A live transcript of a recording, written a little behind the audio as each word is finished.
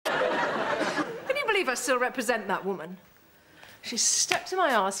believe I still represent that woman. She stuck to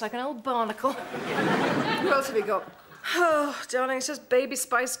my arse like an old barnacle. Who else have you got? Oh, darling, it's just Baby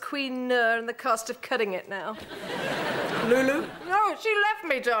Spice Queen Nur and the cast of Cutting It now. Lulu? No, she left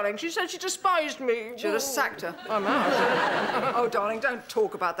me, darling. She said she despised me. Should have sacked her. I'm out. Oh, darling, don't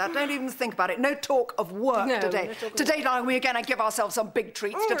talk about that. Don't even think about it. No talk of work today. No talk of Today, darling, we're going to give ourselves some big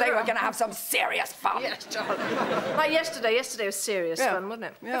treats. Today, we're going to have some serious fun. Yes, darling. Like yesterday. Yesterday was serious fun, wasn't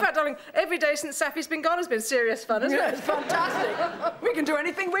it? Yeah. In fact, darling, every day since Safi's been gone has been serious fun, hasn't it? It's fantastic. We can do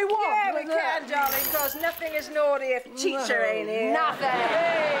anything we want. Yeah, we can, darling, because nothing is naughty if teacher ain't here. Nothing.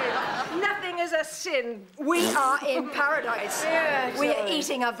 Hey, nothing is a sin. We are in paradise. Yeah, we are darling.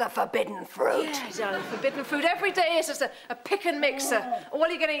 eating of the forbidden fruit. Yeah, darling, forbidden fruit. Every day is just a pick and mixer. All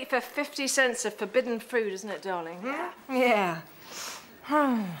you're going to eat for 50 cents of forbidden fruit, isn't it, darling? Hmm? Yeah.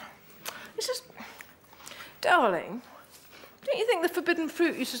 It's just... Darling, don't you think the forbidden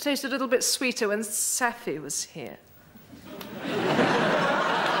fruit used to taste a little bit sweeter when Safi was here? I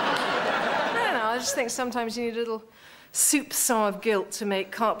don't know, I just think sometimes you need a little soupçon of guilt to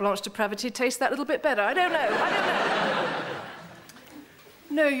make carte blanche depravity taste that little bit better. I don't know.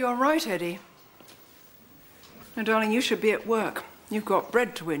 No, you're right, Eddie. Now, darling, you should be at work. You've got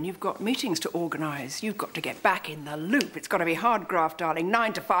bread to win. You've got meetings to organise. You've got to get back in the loop. It's got to be hard graft, darling.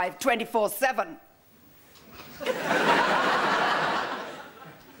 9 to 5, 24/7. Yeah,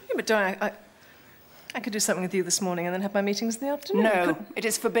 but darling, I could do something with you this morning and then have my meetings in the afternoon. No, it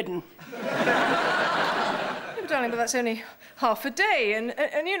is forbidden. Yeah, but darling, but that's only half a day. And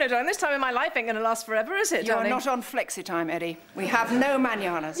you know, darling, this time in my life ain't going to last forever, is it, You're darling? not on flexi time, Eddie. We have no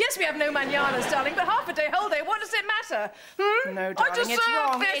mañanas. Yes, we have no mañanas, darling, but half a day, whole day, what does it matter? Hmm? No, I darling, deserve it's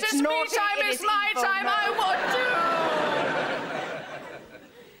wrong. this. It's It's me naughty, time. it It's is my evil. time. No. I want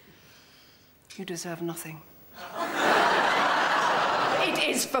to. You deserve nothing. It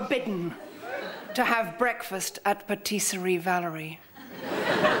is forbidden to have breakfast at Patisserie Valerie.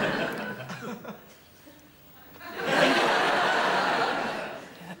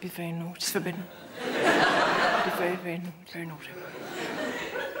 That'd be very naughty. It's forbidden. That'd be very, very naughty. Very naughty.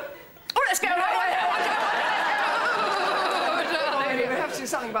 Oh, let's go. We have to do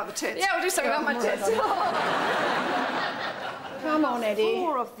something about the tits. Yeah, we'll do something about my tits. Come on, Eddie.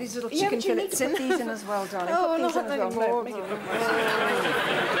 More of these little Yeah, chicken but you need fillets to in. put these in as well, darling. Oh, put these not in as well. anymore. Make it look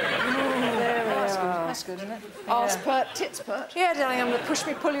That's good, isn't it? Arse pert, tits pert. Yeah, darling, I'm the push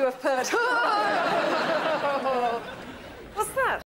me, pull you of pert. What's that?